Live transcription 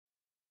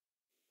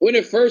when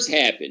it first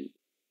happened,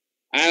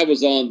 I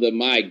was on the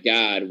my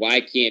God, why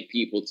can't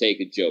people take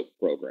a joke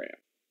program?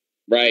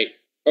 Right?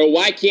 Or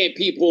why can't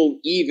people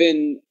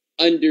even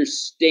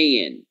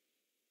understand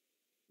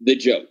the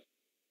joke?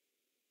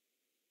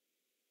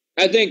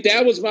 I think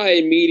that was my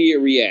immediate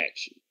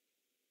reaction.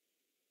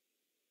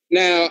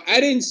 Now, I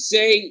didn't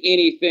say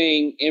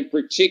anything in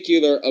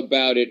particular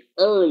about it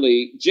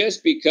early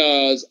just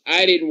because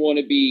I didn't want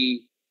to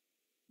be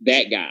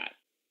that guy.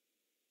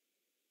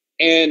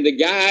 And the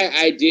guy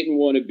I didn't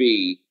want to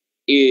be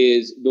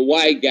is the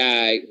white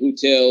guy who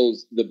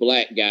tells the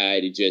black guy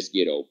to just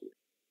get over it.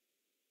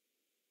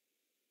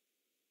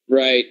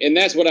 Right. And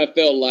that's what I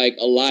felt like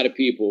a lot of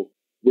people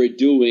were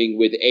doing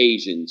with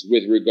Asians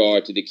with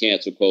regard to the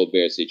cancel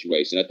Colbert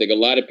situation. I think a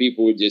lot of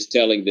people were just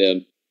telling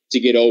them to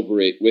get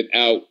over it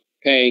without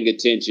paying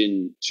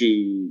attention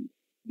to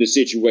the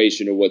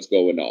situation or what's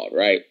going on.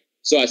 Right.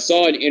 So I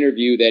saw an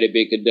interview that had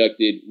been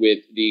conducted with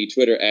the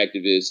Twitter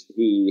activist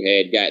who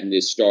had gotten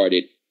this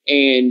started.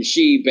 And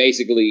she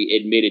basically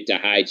admitted to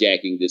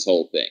hijacking this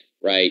whole thing.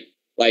 Right.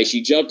 Like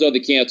she jumped on the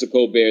cancel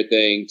Colbert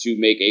thing to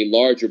make a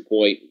larger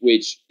point,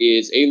 which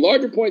is a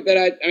larger point that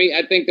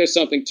I think there's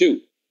something to,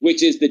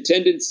 which is the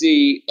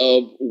tendency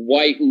of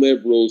white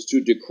liberals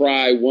to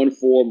decry one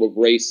form of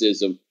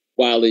racism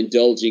while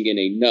indulging in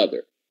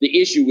another.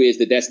 The issue is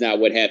that that's not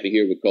what happened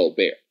here with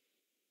Colbert.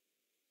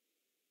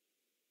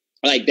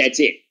 Like, that's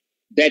it.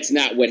 That's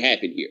not what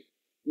happened here.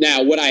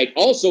 Now, what I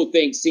also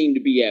think seemed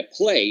to be at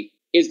play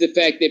is the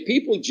fact that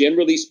people,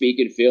 generally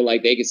speaking, feel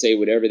like they can say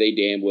whatever they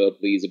damn well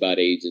please about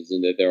Asians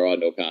and that there are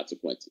no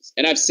consequences.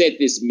 And I've said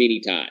this many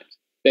times,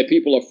 that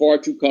people are far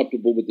too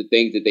comfortable with the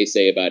things that they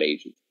say about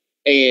Asians.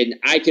 And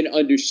I can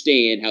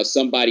understand how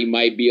somebody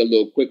might be a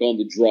little quick on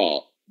the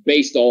draw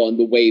based on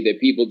the way that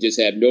people just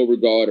have no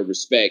regard or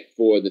respect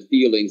for the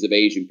feelings of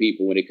Asian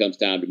people when it comes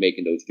time to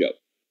making those jokes.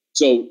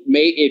 So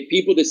if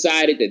people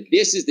decided that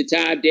this is the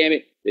time, damn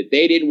it, that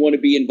they didn't want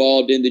to be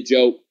involved in the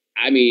joke,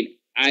 I mean,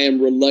 I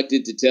am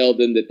reluctant to tell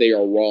them that they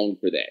are wrong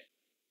for that.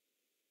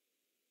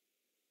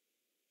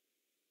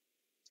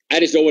 I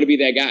just don't want to be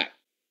that guy.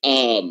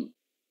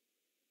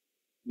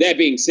 That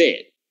being said,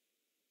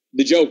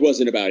 the joke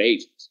wasn't about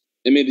Asians.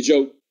 I mean, the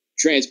joke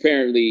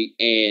transparently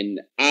and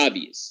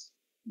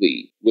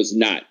obviously was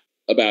not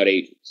about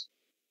Asians.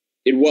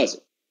 It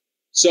wasn't.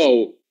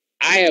 So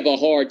I have a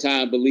hard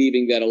time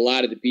believing that a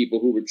lot of the people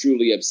who were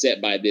truly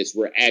upset by this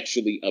were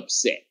actually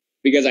upset,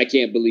 because I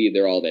can't believe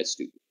they're all that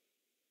stupid.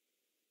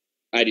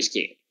 I just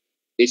can't.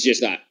 It's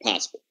just not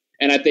possible.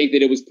 And I think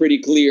that it was pretty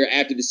clear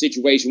after the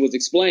situation was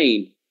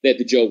explained that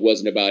the joke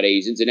wasn't about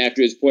Asians. And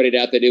after it's pointed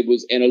out that it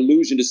was an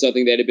allusion to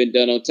something that had been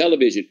done on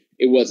television,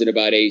 it wasn't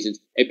about Asians.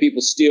 And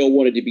people still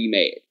wanted to be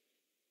mad.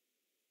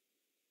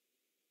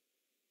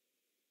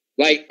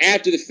 Like,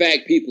 after the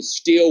fact, people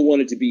still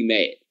wanted to be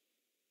mad.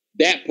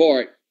 That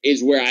part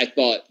is where I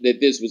thought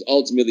that this was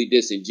ultimately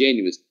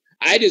disingenuous.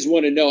 I just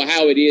want to know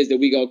how it is that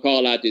we're going to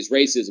call out this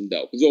racism,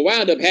 though. Because what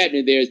wound up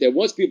happening there is that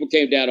once people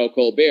came down on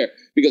Colbert,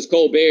 because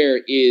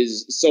Colbert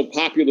is so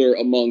popular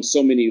among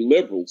so many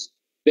liberals,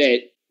 that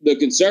the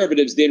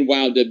conservatives then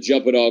wound up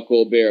jumping on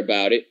Colbert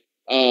about it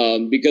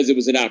because it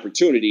was an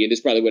opportunity. And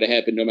this probably would have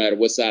happened no matter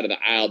what side of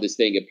the aisle this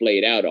thing had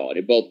played out on.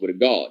 It both would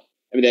have gone.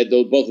 I mean,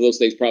 both of those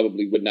things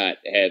probably would not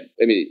have.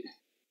 I mean,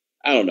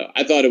 I don't know.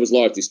 I thought it was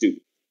largely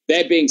stupid.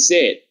 That being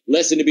said,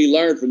 lesson to be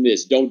learned from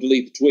this: don't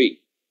delete the tweet.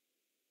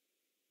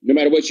 No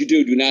matter what you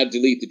do, do not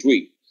delete the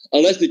tweet.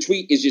 Unless the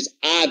tweet is just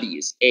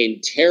obvious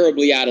and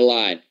terribly out of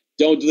line,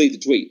 don't delete the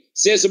tweet.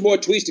 Send some more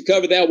tweets to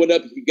cover that one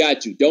up if you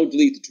got to. Don't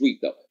delete the tweet,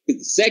 though.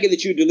 Because the second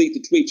that you delete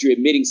the tweet, you're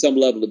admitting some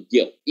level of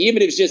guilt.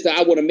 Even if it's just that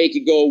I want to make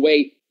it go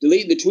away,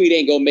 deleting the tweet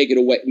ain't going to make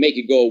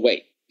it go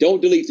away.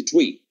 Don't delete the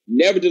tweet.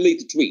 Never delete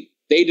the tweet.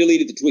 They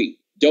deleted the tweet.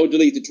 Don't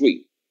delete the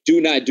tweet. Do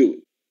not do it.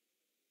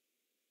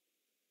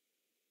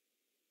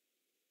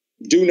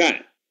 Do not.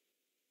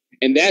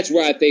 And that's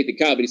where I think the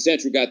Comedy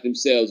Central got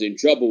themselves in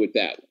trouble with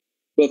that one.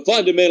 But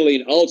fundamentally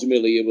and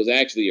ultimately, it was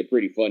actually a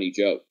pretty funny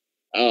joke.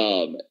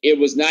 It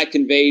was not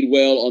conveyed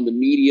well on the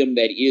medium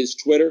that is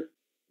Twitter,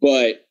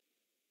 but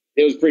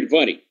it was pretty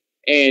funny.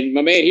 And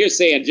my man here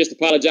saying, just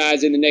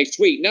apologize in the next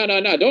tweet. No,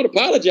 don't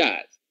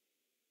apologize.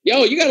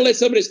 Yo, you got to let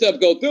some of this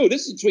stuff go through.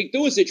 This is a tweet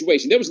through a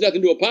situation. There was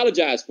nothing to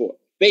apologize for.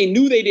 They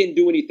knew they didn't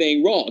do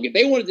anything wrong. If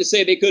they wanted to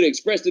say they could have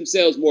expressed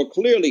themselves more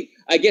clearly,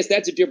 I guess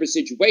that's a different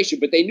situation.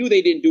 But they knew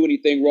they didn't do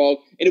anything wrong.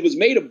 And it was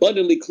made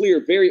abundantly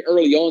clear very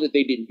early on that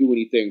they didn't do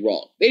anything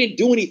wrong. They didn't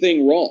do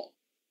anything wrong,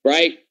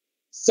 right?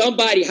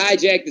 Somebody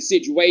hijacked the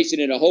situation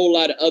and a whole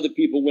lot of other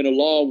people went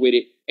along with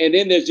it. And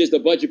then there's just a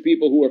bunch of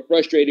people who are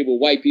frustrated with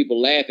white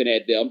people laughing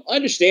at them,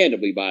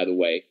 understandably, by the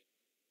way.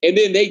 And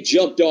then they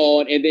jumped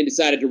on and then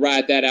decided to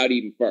ride that out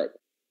even further.